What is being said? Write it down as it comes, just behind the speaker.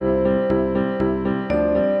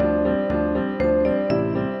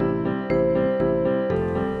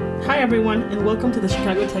everyone, and welcome to the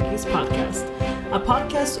Chicago Techies podcast, a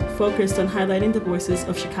podcast focused on highlighting the voices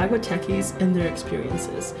of Chicago techies and their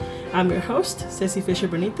experiences. I'm your host, Ceci Fisher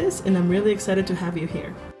Benitez, and I'm really excited to have you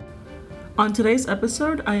here. On today's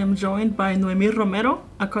episode, I am joined by Noemi Romero,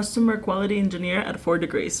 a customer quality engineer at 4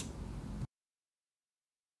 Degrees.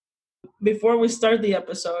 Before we start the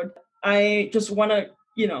episode, I just want to,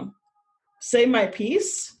 say my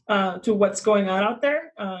piece to what's going on out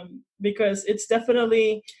there, because it's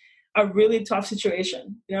definitely a really tough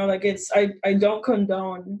situation. I don't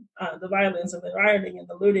condone the violence and the rioting and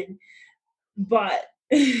the looting, but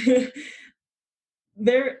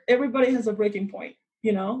everybody has a breaking point,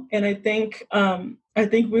 and I think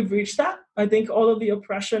we've reached that. I think all of the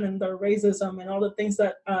oppression and the racism and all the things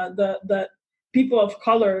that that people of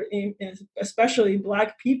color, especially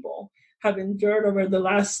Black people, have endured over the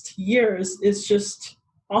last years is just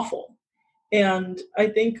awful. And I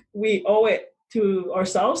think we owe it to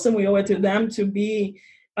ourselves and we owe it to them to be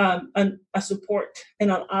a support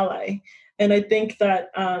and an ally. And I think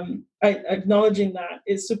that acknowledging that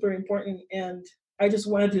is super important. And I just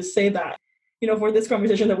wanted to say that, for this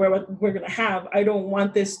conversation that we're going to have, I don't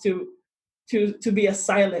want this to be a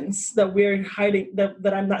silence that we're hiding,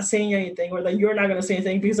 that I'm not saying anything or that you're not going to say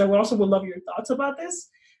anything, because I would love your thoughts about this.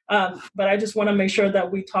 But I just want to make sure that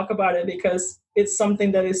we talk about it because it's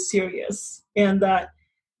something that is serious and that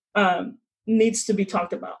needs to be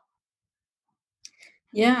talked about.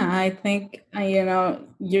 Yeah, I think,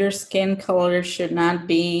 your skin color should not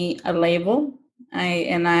be a label.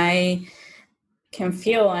 I can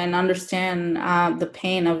feel and understand the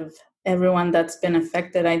pain of everyone that's been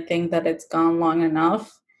affected. I think that it's gone long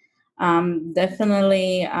enough.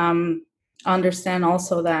 Definitely understand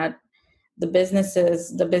also that the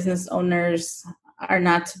business owners are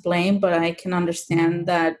not to blame, but I can understand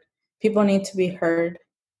that people need to be heard.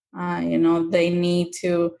 They need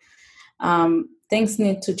to, things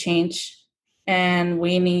need to change, and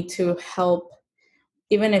we need to help,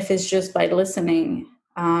 even if it's just by listening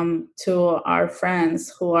to our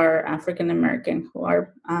friends who are African American, who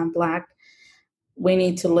are Black. We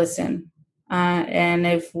need to listen. And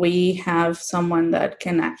if we have someone that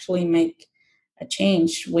can actually make a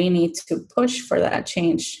change, we need to push for that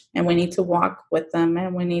change, and we need to walk with them,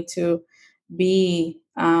 and we need to be,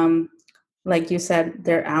 like you said,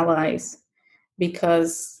 their allies,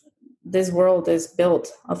 because this world is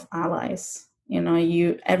built of allies.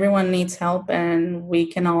 Everyone needs help, and we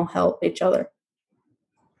can all help each other.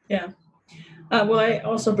 Yeah. Well, I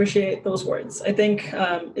also appreciate those words. I think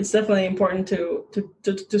it's definitely important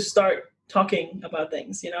to start talking about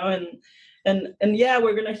things, and yeah,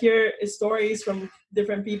 we're gonna hear stories from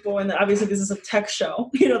different people, and obviously this is a tech show.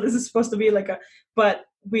 This is supposed to be but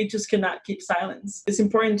we just cannot keep silence. It's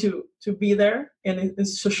important to be there and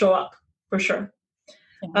to show up for sure.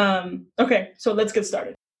 Yeah. Okay, so let's get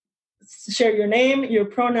started. Share your name, your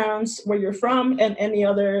pronouns, where you're from, and any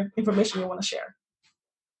other information you want to share.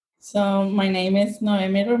 So my name is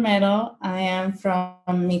Noemi Romero. I am from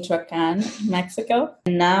Michoacan, Mexico.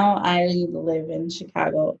 And now I live in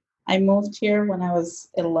Chicago. I moved here when I was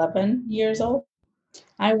 11 years old.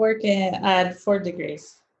 I work at 4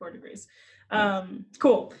 Degrees. 4 Degrees.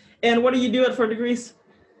 Cool. And what do you do at 4 Degrees?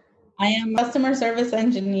 I am a customer service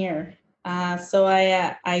engineer. So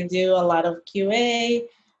I do a lot of QA,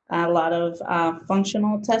 a lot of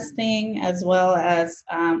functional testing, as well as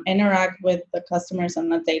interact with the customers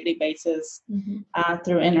on a daily basis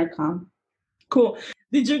through Intercom. Cool.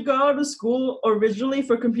 Did you go to school originally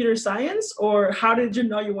for computer science, or how did you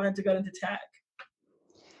know you wanted to get into tech?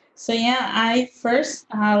 So yeah, I first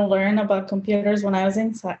learned about computers when I was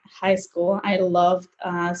in high school. I loved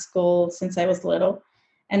school since I was little.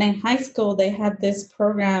 And in high school, they had this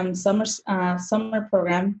program, summer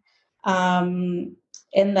program, and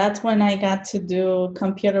that's when I got to do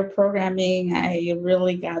computer programming. I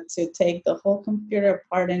really got to take the whole computer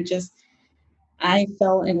apart, and I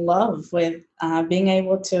fell in love with being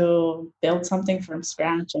able to build something from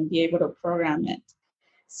scratch and be able to program it.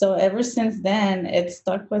 So ever since then, it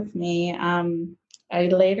stuck with me. I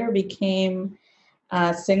later became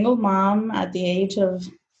a single mom at the age of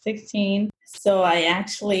 16. So I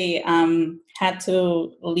actually had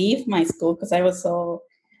to leave my school because I was so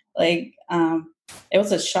it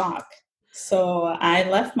was a shock. So I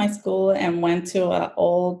left my school and went to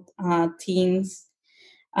old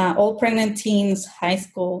pregnant teens high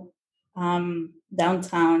school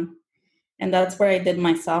downtown. And that's where I did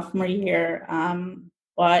my sophomore year.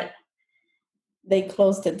 But they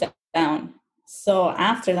closed it down. So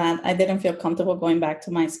after that, I didn't feel comfortable going back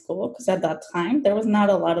to my school because at that time, there was not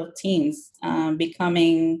a lot of teens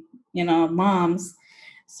becoming, moms.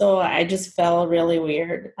 So I just felt really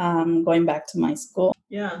weird going back to my school.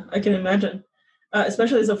 Yeah, I can imagine.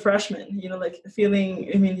 Especially as a freshman, like feeling,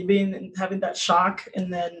 I mean, having that shock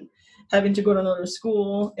and then having to go to another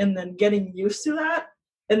school and then getting used to that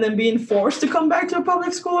and then being forced to come back to a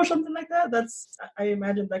public school or something like that. I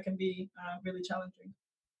imagine that can be really challenging.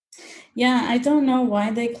 Yeah, I don't know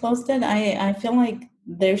why they closed it. I feel like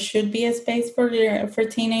there should be a space for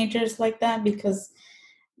teenagers like that, because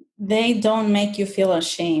they don't make you feel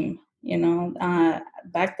ashamed.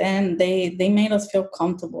 Back then they made us feel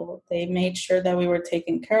comfortable. They made sure that we were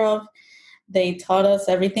taken care of. They taught us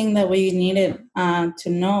everything that we needed to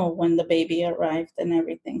know when the baby arrived and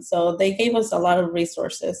everything. So they gave us a lot of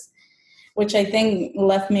resources, which I think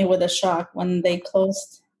left me with a shock when they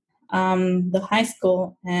closed the high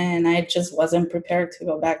school, and I just wasn't prepared to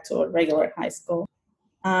go back to a regular high school.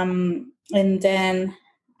 And then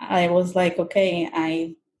I was like, okay,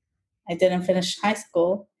 I didn't finish high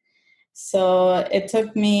school. So it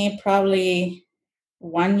took me probably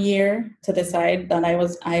 1 year to decide that I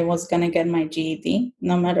was going to get my GED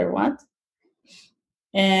no matter what.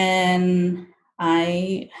 And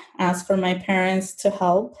I asked for my parents to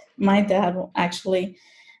help. My dad actually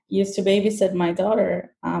used to babysit my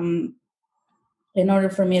daughter in order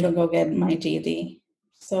for me to go get my GED.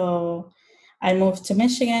 So I moved to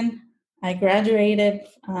Michigan. I graduated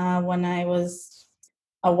when I was,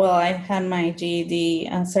 I had my GED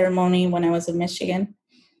ceremony when I was in Michigan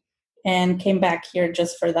and came back here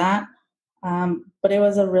just for that. But it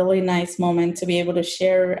was a really nice moment to be able to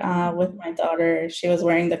share with my daughter. She was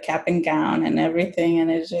wearing the cap and gown and everything.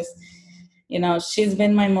 And it's just, she's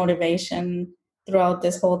been my motivation throughout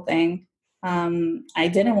this whole thing. I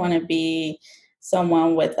didn't want to be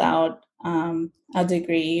someone without a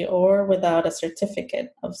degree or without a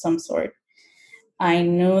certificate of some sort. I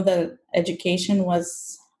knew that education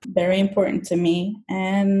was very important to me,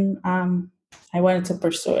 and I wanted to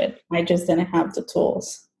pursue it. I just didn't have the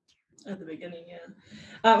tools. At the beginning,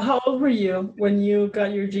 yeah. How old were you when you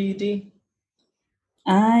got your GED?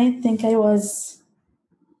 I think I was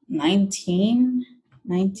 19.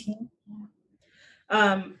 19.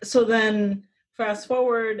 So then fast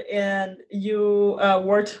forward and you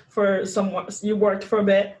you worked for a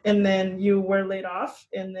bit and then you were laid off.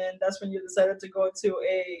 And then that's when you decided to go to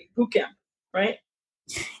a boot camp, right?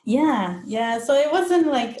 Yeah. So it wasn't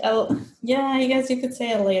like, I guess you could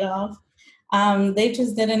say a layoff. They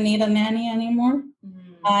just didn't need a nanny anymore.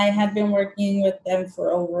 I had been working with them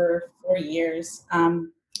for over 4 years.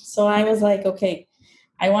 So I was like, okay,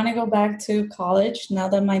 I want to go back to college now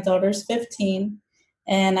that my daughter's 15.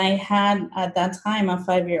 And I had at that time a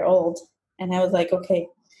 5-year-old. And I was like, okay,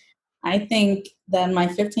 I think that my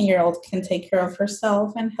 15-year-old can take care of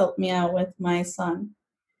herself and help me out with my son.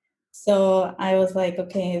 So I was like,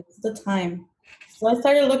 okay, it's the time. So I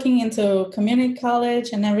started looking into community college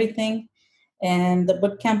and everything, and the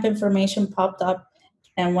boot camp information popped up.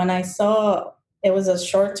 And when I saw it was a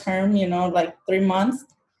short term, like 3 months,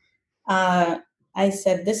 uh, I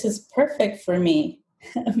said, this is perfect for me.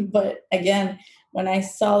 But again, when I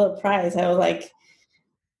saw the price, I was like,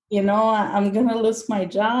 I'm going to lose my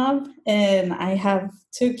job and I have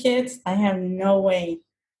 2 kids. I have no way.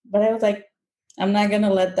 But I was like, I'm not going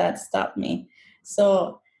to let that stop me.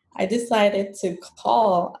 So I decided to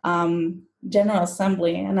call General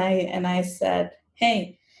Assembly, and I said,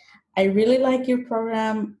 hey, I really like your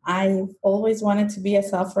program. I've always wanted to be a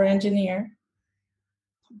software engineer,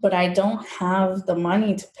 but I don't have the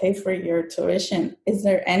money to pay for your tuition. Is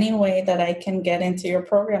there any way that I can get into your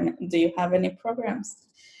program? Do you have any programs?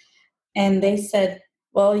 And they said,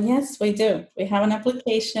 well, yes, we do. We have an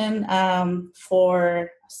application for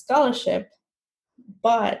scholarship,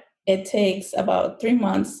 but it takes about 3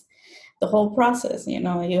 months, the whole process. You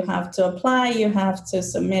have to apply, you have to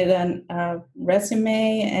submit a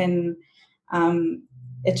resume, and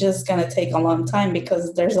it's just going to take a long time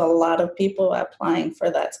because there's a lot of people applying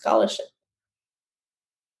for that scholarship.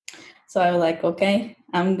 So I was like, okay,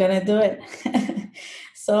 I'm going to do it.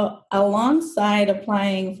 So alongside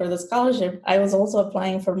applying for the scholarship, I was also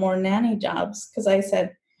applying for more nanny jobs because I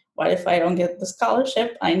said, what if I don't get the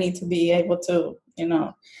scholarship? I need to be able to,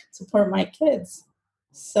 support my kids.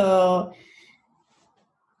 So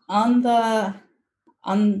I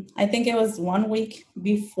think it was 1 week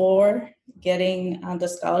before getting the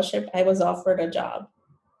scholarship, I was offered a job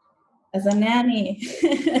as a nanny.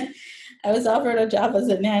 I was offered a job as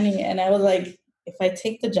a nanny, and I was like, if I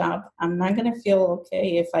take the job, I'm not going to feel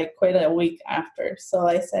okay if I quit a week after. So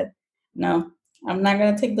I said, no, I'm not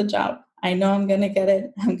going to take the job. I know I'm going to get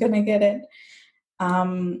it. I'm going to get it.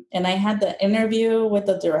 And I had the interview with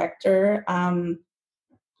the director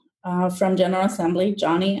from General Assembly,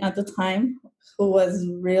 Johnny at the time, who was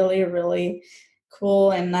really, really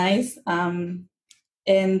cool and nice. And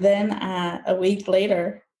then a week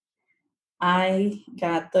later, I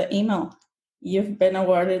got the email. You've been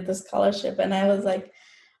awarded the scholarship. And I was like,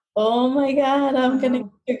 oh my God, I'm gonna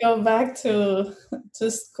go back to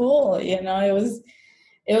school. It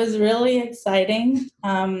was really exciting.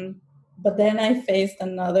 But then I faced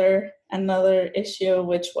another issue,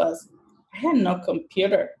 which was I had no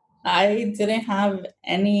computer. I didn't have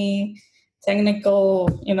any technical,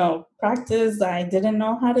 practice. I didn't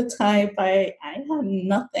know how to type. I had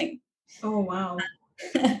nothing. Oh, wow.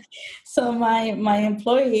 So my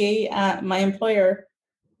employer,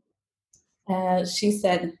 she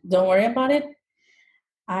said, "Don't worry about it.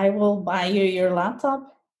 I will buy you your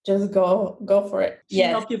laptop. Just go for it." She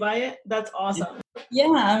helped you buy it? That's awesome.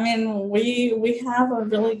 Yeah, I mean, we have a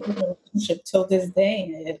really good relationship till this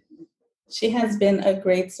day. She has been a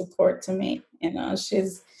great support to me.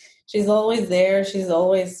 She's always there. She's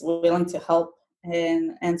always willing to help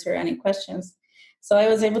and answer any questions. So I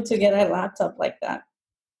was able to get a laptop like that.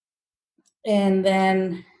 And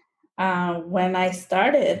then when I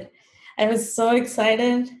started, I was so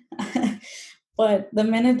excited. But the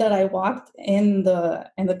minute that I walked in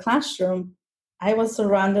the classroom, I was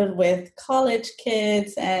surrounded with college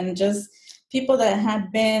kids and just people that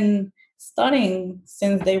had been studying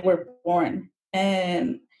since they were born.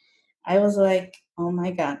 And I was like, oh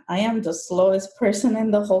my God, I am the slowest person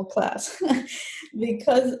in the whole class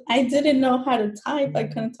because I didn't know how to type. I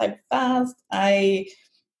couldn't type fast.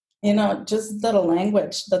 Just the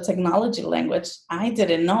language, the technology language, I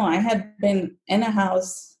didn't know. I had been in a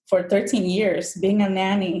house for 13 years being a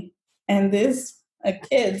nanny, and these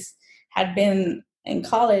kids had been in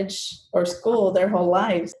college or school their whole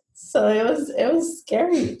lives. So it was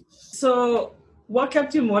scary. So what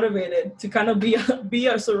kept you motivated to kind of be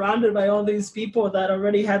surrounded by all these people that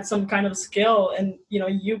already had some kind of skill, and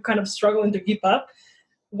you kind of struggling to keep up?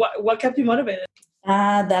 What kept you motivated?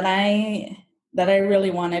 That I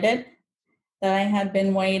really wanted it, that I had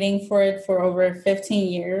been waiting for it for over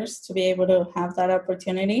 15 years to be able to have that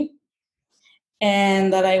opportunity,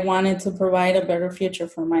 and that I wanted to provide a better future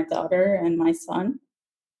for my daughter and my son.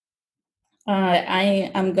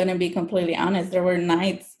 I am going to be completely honest. There were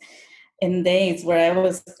nights and days where I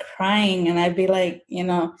was crying, and I'd be like,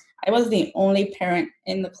 I was the only parent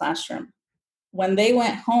in the classroom. When they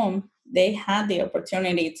went home, they had the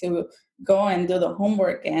opportunity to go and do the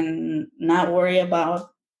homework and not worry about,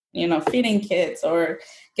 feeding kids or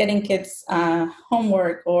getting kids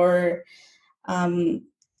homework or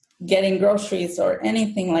getting groceries or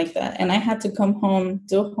anything like that. And I had to come home,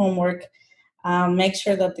 do homework, make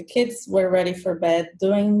sure that the kids were ready for bed,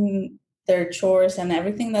 doing their chores and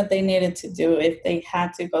everything that they needed to do. If they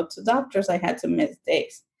had to go to doctors, I had to miss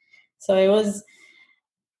days. So it was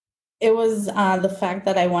the fact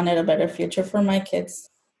that I wanted a better future for my kids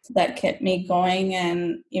that kept me going.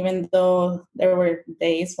 And even though there were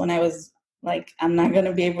days when I was like, I'm not going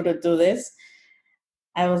to be able to do this,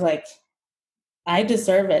 I was like, I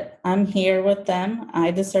deserve it. I'm here with them. I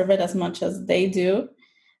deserve it as much as they do.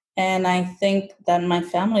 And I think that my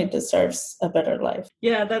family deserves a better life.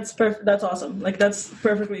 Yeah, that's perfect. That's awesome. Like, that's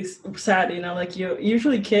perfectly sad. Like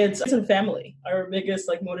usually kids and family are our biggest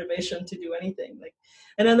motivation to do anything.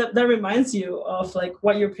 And then that reminds you of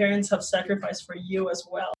what your parents have sacrificed for you as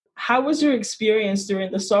well. How was your experience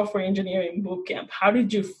during the software engineering bootcamp? How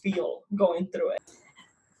did you feel going through it?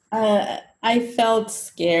 I felt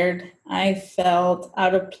scared. I felt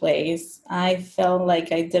out of place. I felt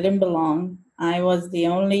like I didn't belong. I was the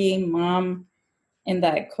only mom in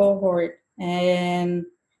that cohort, and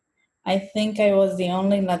I think I was the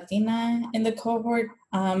only Latina in the cohort.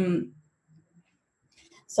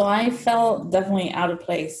 So I felt definitely out of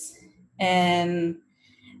place.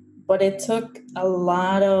 But it took a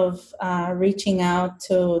lot of reaching out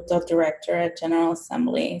to the director at General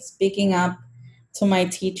Assembly, speaking up to my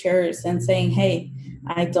teachers and saying, hey,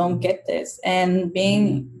 I don't get this, and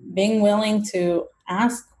being willing to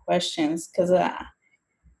ask questions, because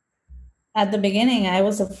at the beginning I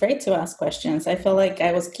was afraid to ask questions. I felt like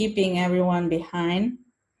I was keeping everyone behind.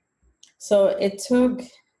 So it took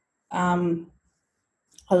a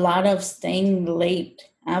lot of staying late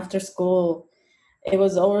after school. It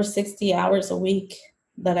was over 60 hours a week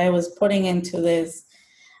that I was putting into this,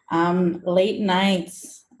 late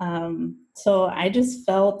nights. So I just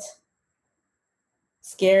felt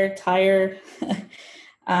scared, tired,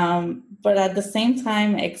 but at the same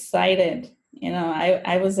time excited.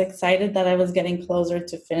 I was excited that I was getting closer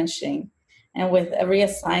to finishing. And with every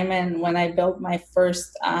assignment, when I built my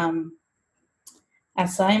first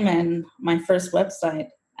assignment, my first website,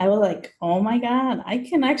 I was like, oh my God, I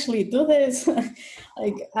can actually do this.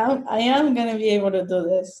 Like, I am going to be able to do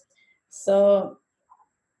this. So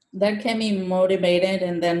that kept me motivated.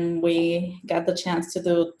 And then we got the chance to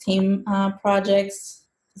do team projects.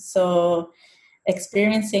 So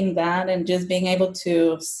experiencing that and just being able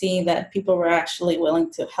to see that people were actually willing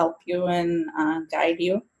to help you and guide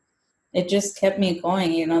you, it just kept me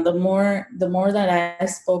going. You know, the more that I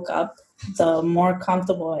spoke up, the more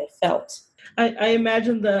comfortable I felt. I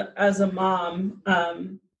imagine that as a mom,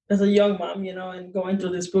 as a young mom, and going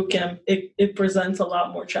through this boot camp, it presents a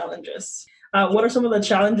lot more challenges. What are some of the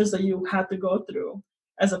challenges that you had to go through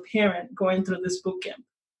as a parent going through this boot camp?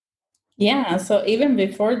 Yeah, so even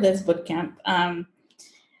before this boot camp, I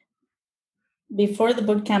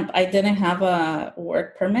didn't have a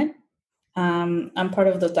work permit. I'm part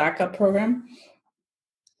of the DACA program.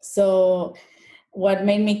 So what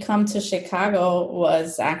made me come to Chicago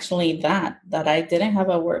was actually that I didn't have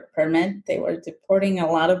a work permit. They were deporting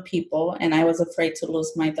a lot of people, and I was afraid to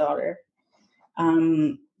lose my daughter.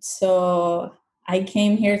 So I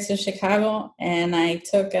came here to Chicago, and I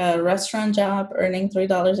took a restaurant job earning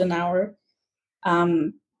 $3 an hour.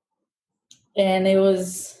 And it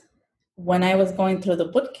was when I was going through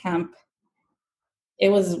the boot camp, it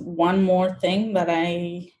was one more thing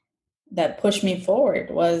that pushed me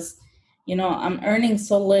forward was, I'm earning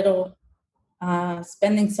so little,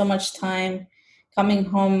 spending so much time, coming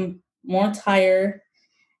home more tired,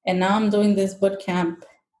 and now I'm doing this boot camp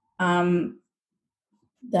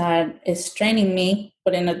that is training me,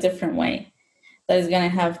 but in a different way, that is going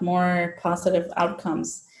to have more positive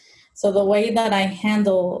outcomes. So the way that I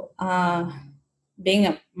handle being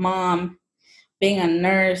a mom, being a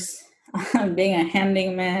nurse, being a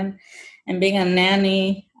handyman, and being a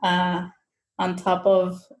nanny on top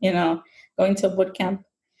of, going to a boot camp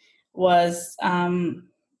was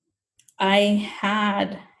I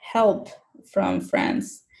had help from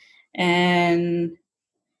friends and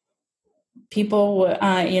people,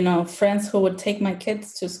 friends who would take my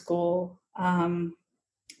kids to school.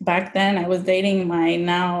 Back then, I was dating my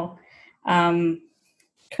now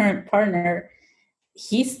current partner.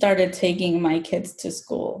 He started taking my kids to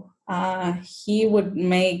school. He would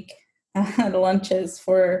make lunches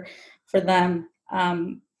for them.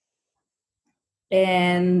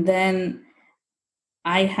 And then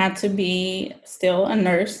I had to be still a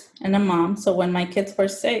nurse and a mom. So when my kids were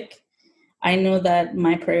sick, I knew that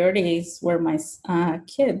my priorities were my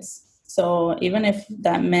kids. So even if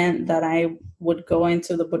that meant that I would go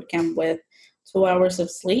into the boot camp with 2 hours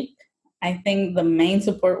of sleep, I think the main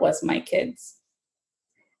support was my kids.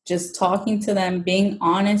 Just talking to them, being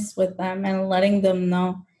honest with them, and letting them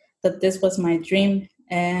know that this was my dream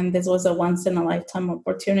and this was a once in a lifetime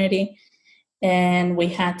opportunity. And we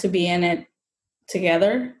had to be in it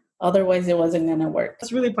together. Otherwise, it wasn't going to work.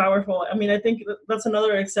 That's really powerful. I mean, I think that's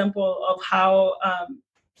another example of how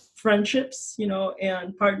friendships,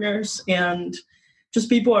 and partners and just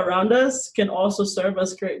people around us can also serve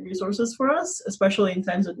as great resources for us, especially in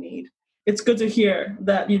times of need. It's good to hear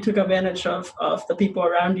that you took advantage of the people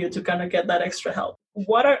around you to kind of get that extra help.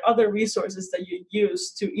 What are other resources that you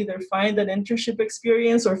use to either find an internship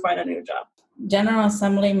experience or find a new job? General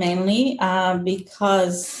Assembly mainly,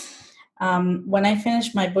 because when I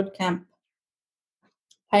finished my boot camp,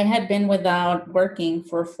 I had been without working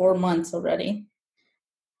for 4 months already.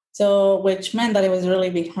 So, which meant that I was really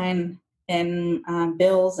behind in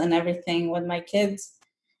bills and everything with my kids.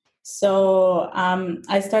 So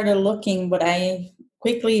I started looking, but I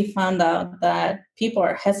quickly found out that people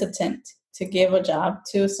are hesitant to give a job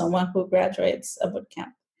to someone who graduates a boot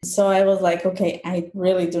camp. So I was like, okay, I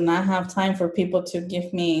really do not have time for people to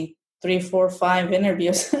give me 3, 4, 5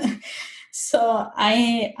 interviews. So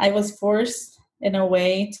I was forced in a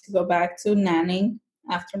way to go back to nannying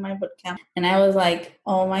after my boot camp. And I was like,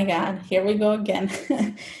 oh my God, here we go again.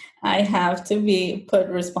 I have to put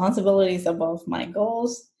responsibilities above my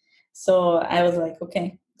goals. So I was like,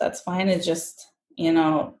 okay, that's fine. It's just,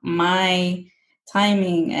 my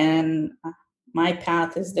timing and my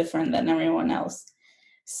path is different than everyone else.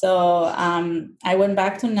 So I went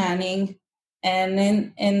back to nannying.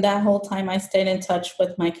 And in that whole time, I stayed in touch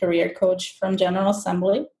with my career coach from General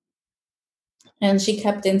Assembly. And she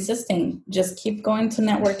kept insisting, just keep going to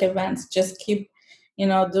network events, just keep,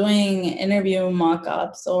 doing interview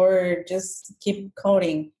mock-ups, or just keep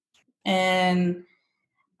coding. And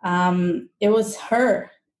it was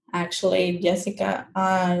her, actually, Jessica,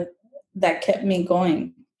 that kept me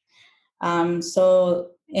going.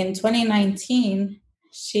 So in 2019,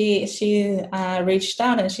 she reached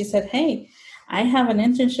out and she said, hey, I have an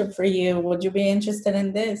internship for you. Would you be interested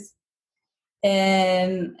in this?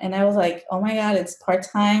 And I was like, oh my God, it's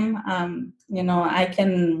part-time. I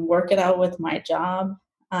can work it out with my job.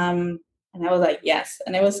 And I was like, yes.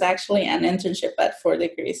 And it was actually an internship at 4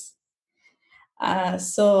 Degrees.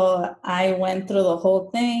 So I went through the whole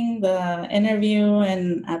thing, the interview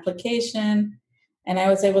and application, and I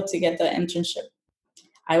was able to get the internship.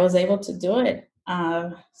 I was able to do it.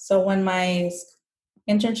 So when my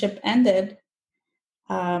internship ended,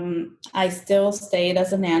 I still stayed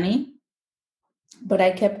as a nanny, but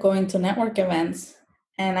I kept going to network events.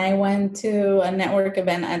 And I went to a network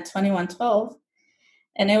event at 2112,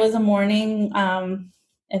 and it was a morning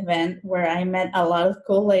event where I met a lot of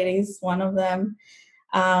cool ladies. One of them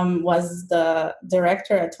was the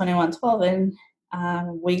director at 2112,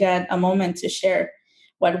 and we got a moment to share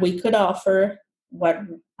what we could offer, what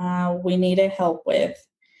we needed help with.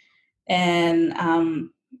 And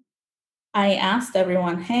I asked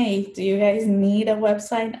everyone, hey, do you guys need a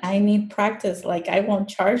website? I need practice. Like, I won't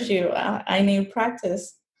charge you. I need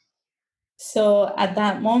practice. So at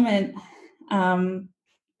that moment,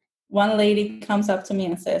 one lady comes up to me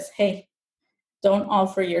and says, hey, don't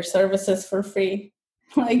offer your services for free.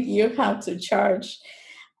 Like, you have to charge.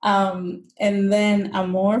 And then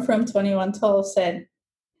Amor from 2112 said,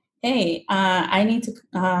 hey, I need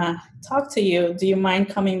to talk to you. Do you mind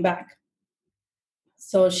coming back?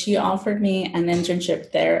 So she offered me an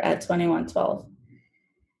internship there at 2112.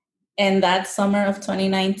 And that summer of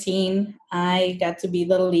 2019, I got to be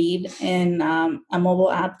the lead in a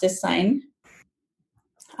mobile app design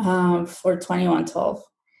for 2112.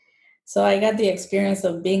 So I got the experience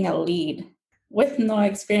of being a lead with no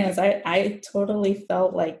experience. I totally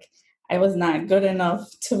felt like I was not good enough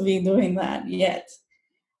to be doing that yet.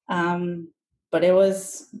 But it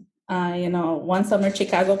was, one summer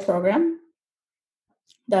Chicago program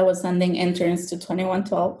that was sending interns to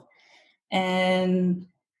 2112. And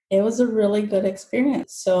it was a really good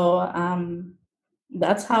experience. So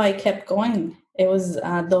that's how I kept going. It was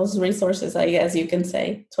those resources, I guess you can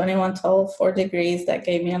say, 2112, 4 Degrees, that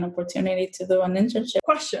gave me an opportunity to do an internship.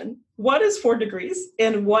 Question, what is 4 Degrees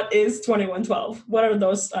and what is 2112? What are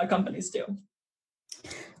those companies do?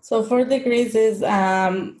 So 4 Degrees is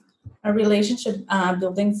a relationship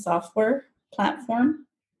building software platform.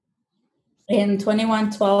 And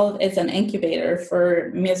 2112 is an incubator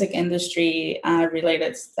for music industry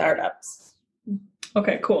related startups.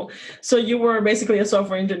 Okay, cool. So you were basically a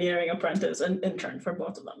software engineering apprentice and intern for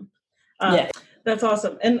both of them. Yeah. That's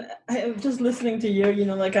awesome. And I'm just listening to you,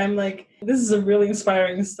 I'm like, this is a really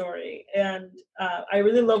inspiring story. And I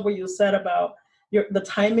really love what you said about the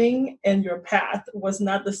timing and your path was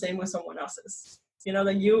not the same with someone else's.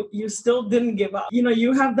 That you still didn't give up.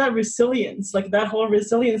 You have that resilience, like that whole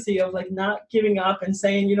resiliency of like not giving up and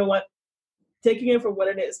saying, you know what, taking it for what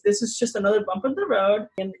it is. This is just another bump in the road.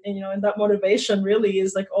 And that motivation really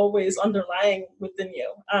is like always underlying within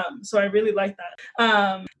you. So I really like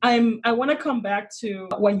that. I want to come back to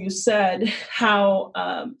what you said, how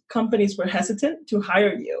companies were hesitant to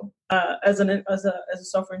hire you as a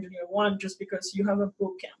software engineer, one, just because you have a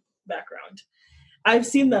bootcamp background. I've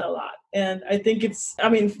seen that a lot. And I think it's,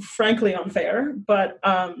 frankly unfair, but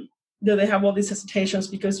they have all these hesitations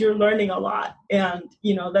because you're learning a lot. And,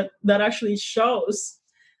 that actually shows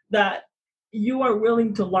that you are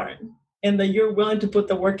willing to learn and that you're willing to put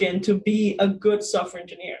the work in to be a good software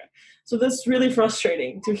engineer. So that's really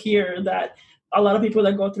frustrating to hear that a lot of people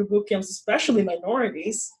that go through boot camps, especially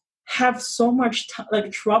minorities, have so much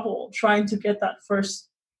trouble trying to get that first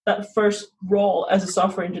role as a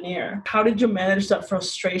software engineer. How did you manage that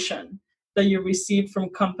frustration that you received from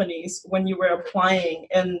companies when you were applying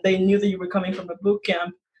and they knew that you were coming from a boot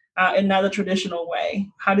camp and not the traditional way?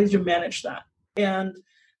 How did you manage that? And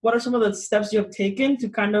what are some of the steps you have taken to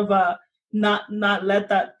kind of not let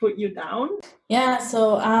that put you down? Yeah,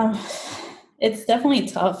 so it's definitely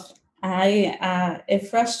tough. It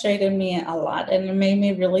frustrated me a lot, and it made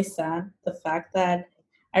me really sad, the fact that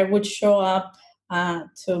I would show up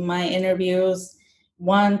to my interviews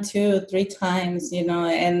 1, 2, 3 times,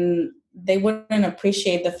 and they wouldn't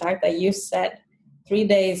appreciate the fact that you set 3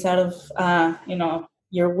 days out of,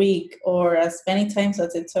 your week, or as many times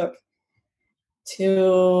as it took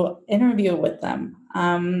to interview with them.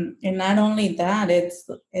 And not only that,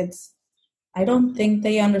 it's I don't think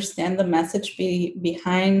they understand the message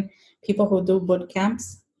behind people who do boot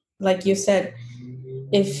camps. Like you said,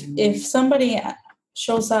 if somebody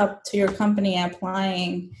shows up to your company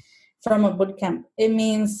applying from a boot camp, it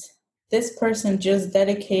means this person just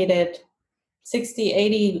dedicated 60,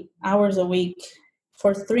 80 hours a week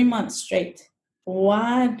for 3 months straight.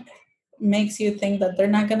 What makes you think that they're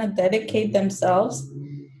not going to dedicate themselves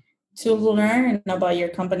to learn about your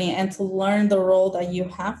company and to learn the role that you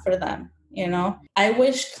have for them. I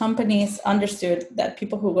wish companies understood that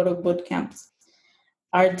people who go to boot camps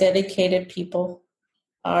are dedicated people,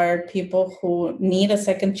 are people who need a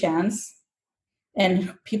second chance,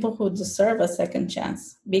 and people who deserve a second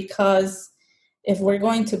chance. Because if we're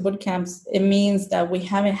going to boot camps, it means that we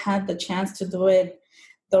haven't had the chance to do it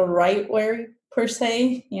the right way, per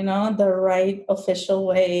se, the right official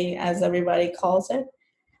way, as everybody calls it.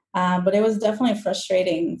 But it was definitely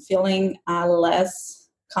frustrating, feeling less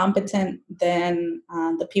competent than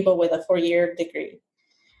the people with a 4-year degree,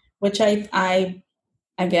 which I,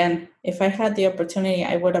 again, if I had the opportunity,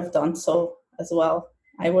 I would have done so as well.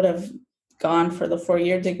 I would have gone for the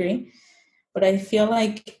 4-year degree. But I feel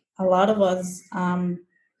like a lot of us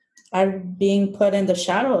are being put in the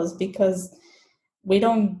shadows because we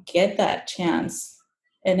don't get that chance.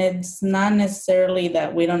 And it's not necessarily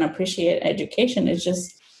that we don't appreciate education. It's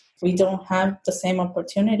just we don't have the same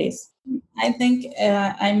opportunities. I think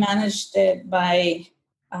I managed it by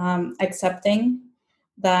accepting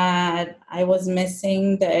that I was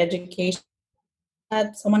missing the education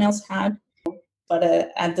that someone else had, but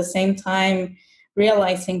at the same time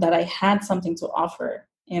realizing that I had something to offer,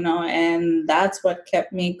 and that's what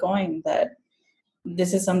kept me going, that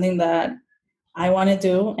this is something that I want to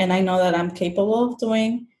do and I know that I'm capable of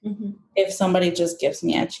doing if somebody just gives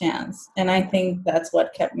me a chance. And I think that's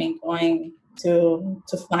what kept me going to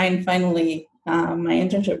find finally my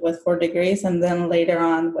internship with 4 degrees and then later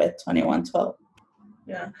on with 2112.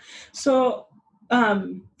 Yeah. So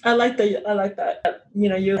I like that,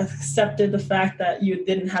 you accepted the fact that you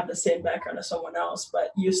didn't have the same background as someone else,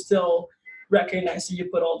 but you still recognize that you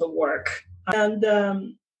put all the work.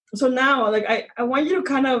 And so now, like, I want you to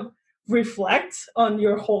kind of reflect on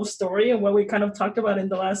your whole story and what we kind of talked about in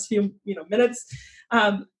the last few minutes.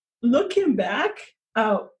 Looking back,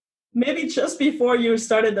 maybe just before you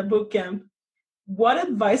started the boot camp, what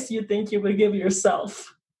advice do you think you would give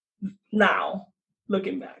yourself now,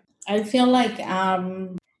 looking back? I feel like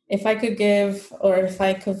if I could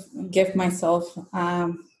give myself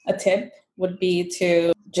a tip, would be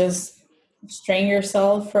to just strain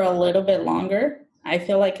yourself for a little bit longer. I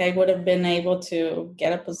feel like I would have been able to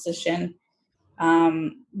get a position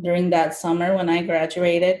during that summer when I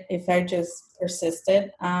graduated if I just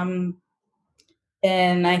persisted.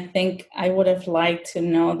 And I think I would have liked to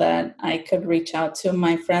know that I could reach out to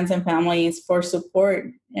my friends and families for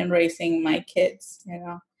support in raising my kids.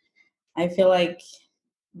 I feel like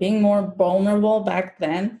being more vulnerable back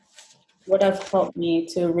then would have helped me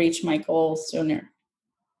to reach my goals sooner.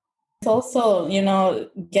 It's also,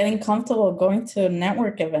 getting comfortable going to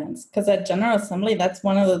network events, because at General Assembly, that's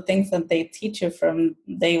one of the things that they teach you from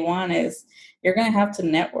day one is you're going to have to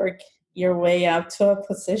network your way up to a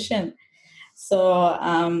position.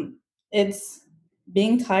 So it's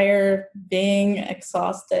being tired, being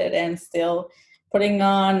exhausted, and still putting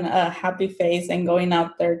on a happy face and going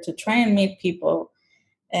out there to try and meet people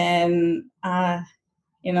and,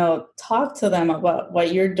 talk to them about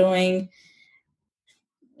what you're doing.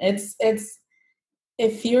 It's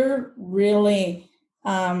if you're really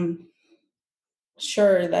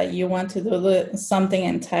sure that you want to do something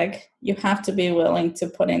in tech, you have to be willing to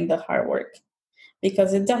put in the hard work,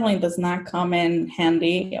 because it definitely does not come in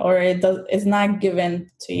handy, or it's not given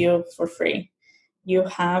to you for free. You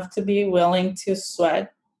have to be willing to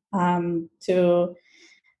sweat, to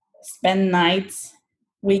spend nights,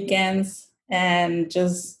 weekends, and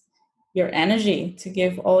just your energy, to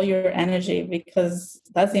give all your energy, because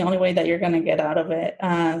that's the only way that you're going to get out of it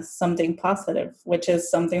something positive, which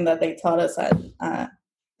is something that they taught us at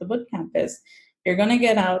the boot camp is you're going to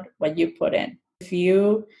get out what you put in. If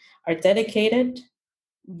you are dedicated,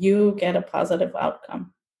 you get a positive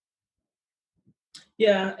outcome.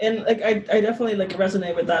 Yeah, and like I definitely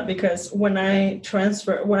resonate with that, because when I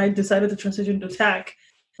decided to transition to tech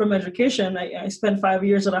from education, I spent 5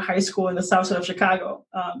 years at a high school in the south side of Chicago.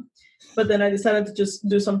 But then I decided to just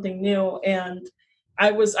do something new, and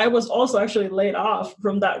I was also actually laid off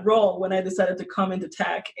from that role when I decided to come into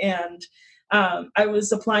tech, and I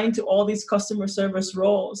was applying to all these customer service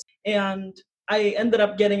roles, and I ended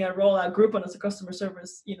up getting a role at Groupon as a customer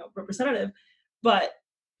service representative, but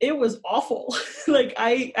it was awful. Like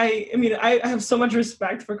I have so much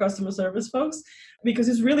respect for customer service folks because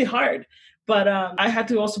it's really hard. But I had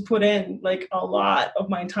to also put in a lot of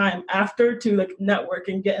my time after to network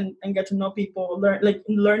and get to know people,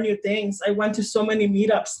 learn new things. I went to so many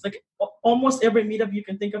meetups, almost every meetup you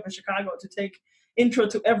can think of in Chicago, to take intro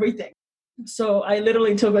to everything. So I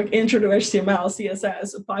literally took like intro to HTML,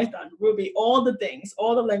 CSS, Python, Ruby, all the things,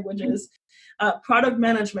 all the languages, product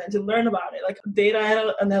management to learn about it, like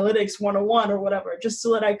data analytics 101 or whatever, just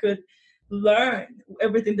so that I could learn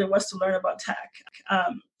everything there was to learn about tech.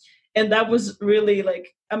 And that was really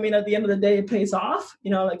like, I mean, at the end of the day, it pays off.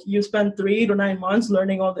 You know, like you spend 3 to 9 months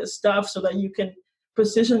learning all this stuff so that you can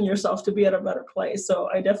position yourself to be at a better place. So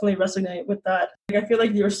I definitely resonate with that. Like, I feel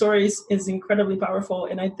like your story is incredibly powerful,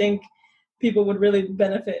 and I think people would really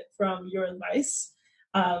benefit from your advice.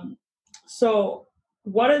 So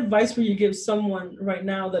what advice would you give someone right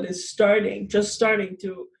now that is just starting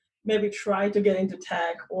to maybe try to get into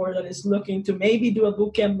tech, or that is looking to maybe do a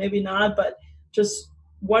bootcamp, maybe not, but just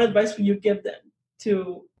what advice would you give them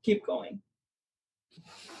to keep going?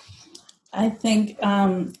 I think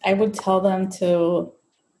I would tell them to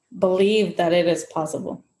believe that it is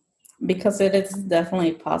possible, because it is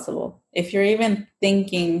definitely possible. If you're even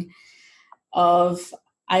thinking of,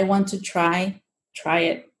 I want to try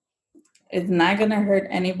it. It's not going to hurt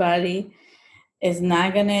anybody. It's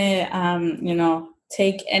not going to,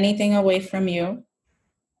 take anything away from you.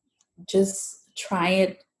 Just try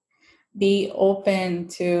it. Be open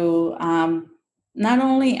to not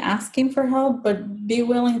only asking for help, but be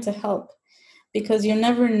willing to help, because you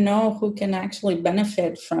never know who can actually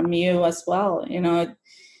benefit from you as well,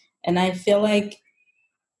 And I feel like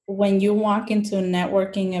when you walk into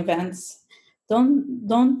networking events,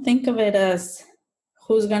 don't think of it as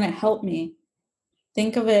who's going to help me.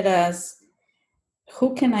 Think of it as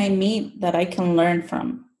who can I meet that I can learn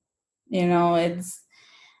from.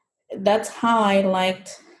 That's how I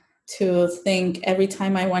liked to think every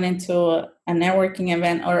time I went into a networking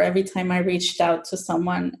event, or every time I reached out to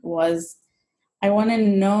someone, was I want to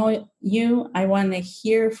know you, I want to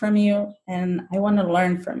hear from you, and I want to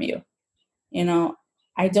learn from you.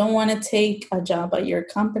 I don't want to take a job at your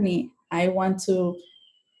company. I want to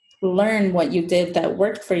learn what you did that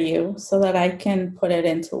worked for you so that I can put it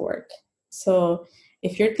into work. So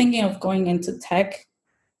if you're thinking of going into tech,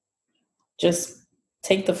 just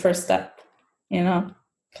take the first step,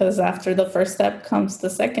 because after the first step comes the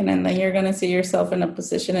second, and then you're going to see yourself in a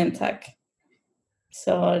position in tech.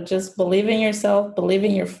 So just believe in yourself, believe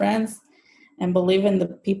in your friends, and believe in the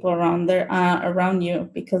people around you,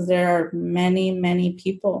 because there are many, many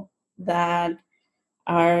people that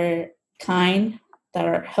are kind, that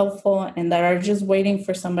are helpful, and that are just waiting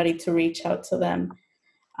for somebody to reach out to them.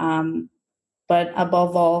 But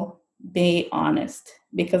above all, be honest,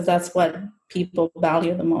 because that's what people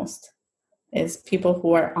value the most, is people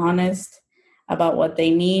who are honest about what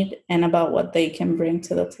they need and about what they can bring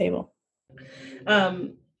to the table.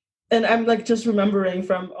 And I'm like just remembering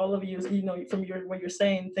from all of you, from what you're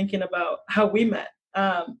saying, thinking about how we met.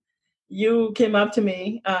 You came up to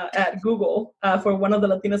me at Google for one of the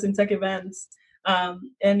Latinas in Tech events,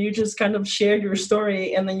 and you just kind of shared your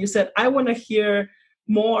story, and then you said, I want to hear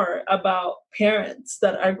more about parents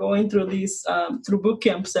that are going through these through boot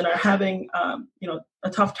camps and are having a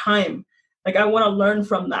tough time. Like, I want to learn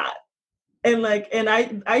from that. And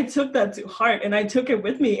I took that to heart, and I took it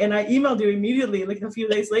with me, and I emailed you immediately, like a few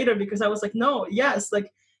days later, because I was like, no, yes, I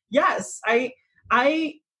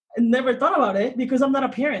never thought about it because I'm not a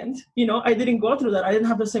parent. I didn't go through that. I didn't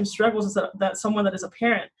have the same struggles as that someone that is a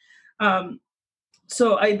parent.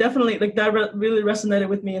 So I definitely, like, that really resonated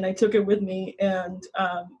with me, and I took it with me, and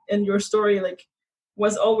your story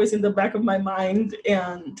was always in the back of my mind,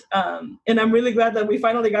 and I'm really glad that we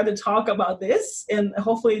finally got to talk about this, and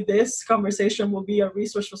hopefully this conversation will be a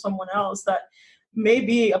resource for someone else that may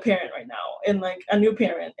be a parent right now, and like a new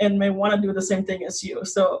parent, and may want to do the same thing as you.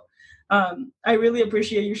 So I really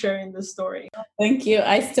appreciate you sharing this story. Thank you.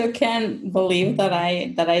 I still can't believe that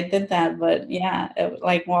I did that, but yeah,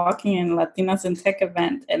 like walking in Latinas in Tech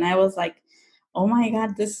event, and I was like, oh my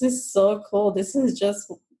God, this is so cool. This is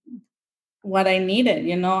just what I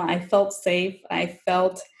needed. I felt safe. I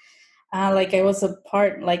felt like I was a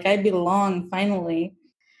part, like I belong finally.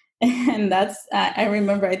 And that's, I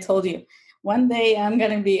remember I told you, one day I'm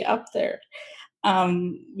going to be up there.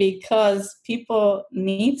 Because people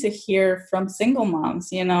need to hear from single moms.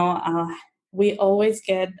 We always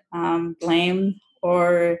get blamed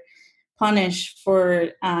or punished for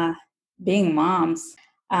being moms.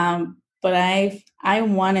 But I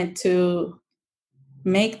wanted to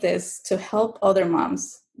make this to help other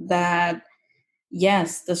moms that,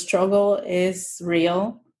 yes, the struggle is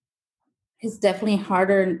real. It's definitely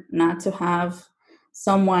harder not to have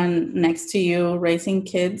someone next to you raising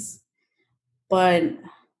kids. But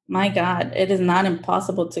my God, it is not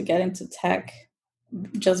impossible to get into tech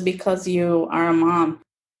just because you are a mom.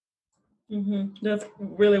 Mm-hmm. That's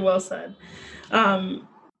really well said.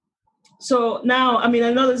 So now, I mean,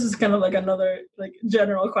 I know this is kind of like another like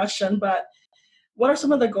general question, but what are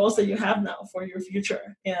some of the goals that you have now for your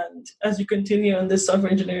future? And as you continue on this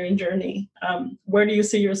software engineering journey, where do you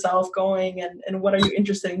see yourself going, and what are you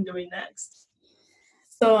interested in doing next?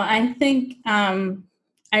 So I think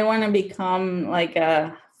I want to become like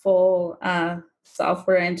a full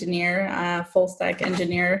software engineer, full stack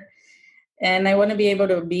engineer, and I want to be able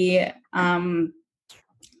to be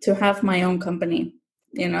to have my own company.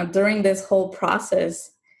 You know, during this whole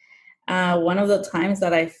process, one of the times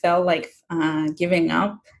that I felt like giving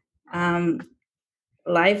up,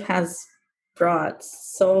 life has brought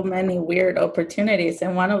so many weird opportunities,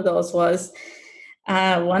 and one of those was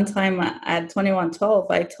one time at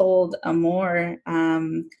 2112, I told Amor,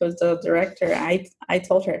 who's the director, I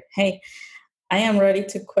told her, hey, I am ready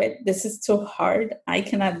to quit. This is too hard. I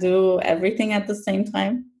cannot do everything at the same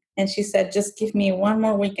time. And she said, just give me one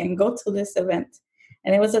more weekend, go to this event.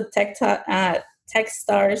 And it was a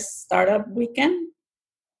Techstars startup weekend.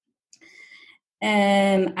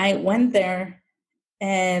 And I went there,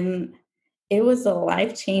 and it was a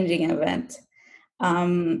life-changing event.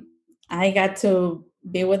 I got to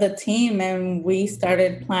be with a team, and we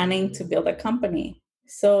started planning to build a company.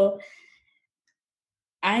 So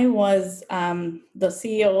I was the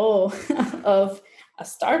CEO of a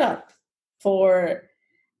startup for,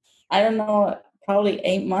 I don't know, probably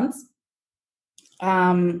 8 months.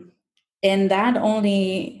 And that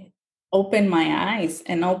only opened my eyes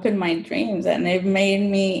and opened my dreams. And it made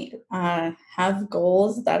me have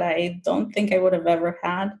goals that I don't think I would have ever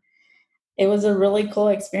had. It was a really cool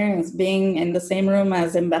experience being in the same room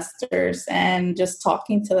as investors and just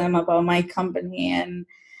talking to them about my company and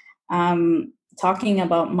talking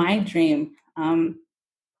about my dream.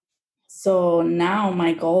 So now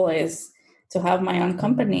my goal is to have my own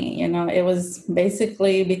company. You know, it was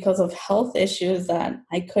basically because of health issues that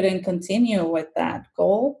I couldn't continue with that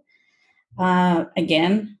goal.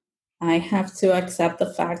 Again, I have to accept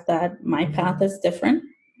the fact that my path is different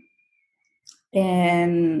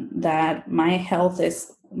and that my health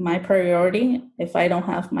is my priority. If I don't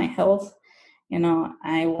have my health, you know,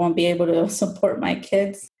 I won't be able to support my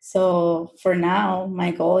kids. So for now,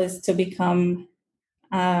 my goal is to become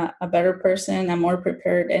a better person, a more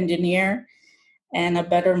prepared engineer, and a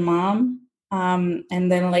better mom.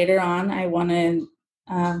 And then later on, I want to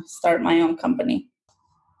start my own company.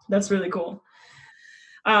 That's really cool.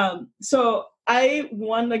 So I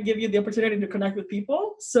want to give you the opportunity to connect with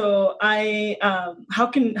people. So how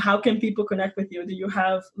can people connect with you? Do you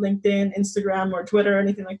have LinkedIn, Instagram, or Twitter, or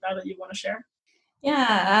anything like that you want to share?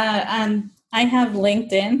 Yeah, and I have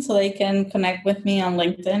LinkedIn, so they can connect with me on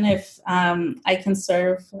LinkedIn if I can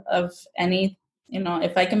serve of any, you know,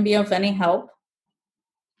 if I can be of any help.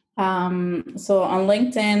 So on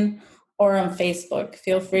LinkedIn or on Facebook,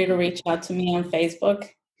 feel free to reach out to me on Facebook.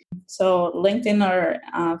 So LinkedIn or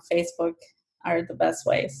Facebook are the best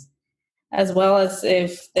ways, as well as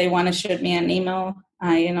if they want to shoot me an email,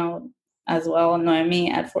 you know, as well,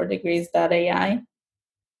 Noemi at 4degrees.ai.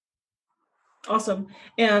 Awesome.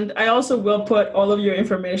 And I also will put all of your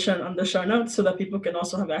information on the show notes so that people can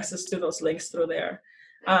also have access to those links through there.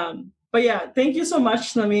 But yeah, thank you so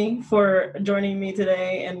much, Noemi, for joining me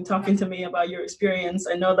today and talking to me about your experience.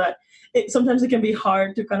 I know that sometimes it can be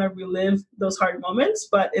hard to kind of relive those hard moments,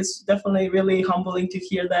 but it's definitely really humbling to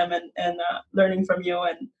hear them and learning from you.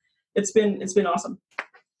 And it's been awesome.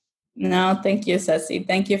 No, thank you, Ceci.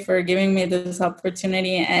 Thank you for giving me this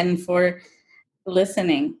opportunity and for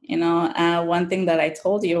listening. You know, one thing that I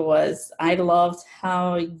told you was I loved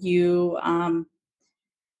how you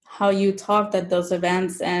talked at those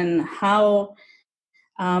events and how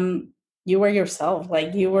you were yourself.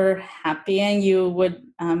 Like you were happy and you would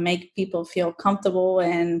make people feel comfortable,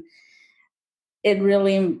 and it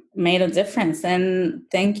really made a difference. And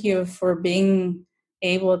thank you for being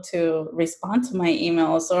able to respond to my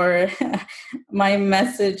emails or my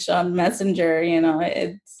message on Messenger. You know,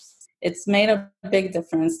 it's made a big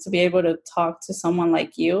difference to be able to talk to someone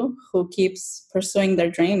like you who keeps pursuing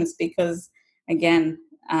their dreams, because again,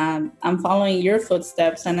 I'm following your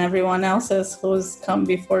footsteps and everyone else's who's come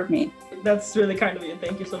before me. That's really kind of you.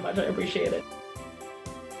 Thank you so much. I appreciate it.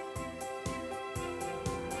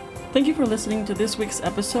 Thank you for listening to this week's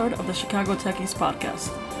episode of the Chicago Techies podcast.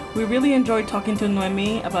 We really enjoyed talking to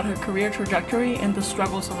Noemi about her career trajectory and the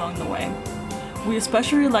struggles along the way. We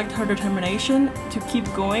especially liked her determination to keep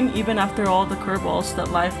going even after all the curveballs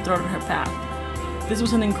that life threw at her path. This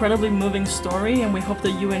was an incredibly moving story, and we hope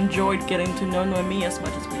that you enjoyed getting to know Noemi as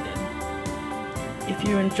much as we did. If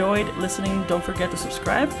you enjoyed listening, don't forget to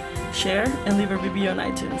subscribe, share, and leave a review on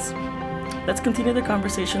iTunes. Let's continue the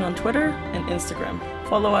conversation on Twitter and Instagram.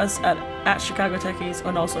 Follow us at Chicago Techies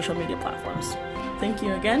on all social media platforms. Thank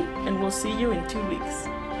you again, and we'll see you in 2 weeks.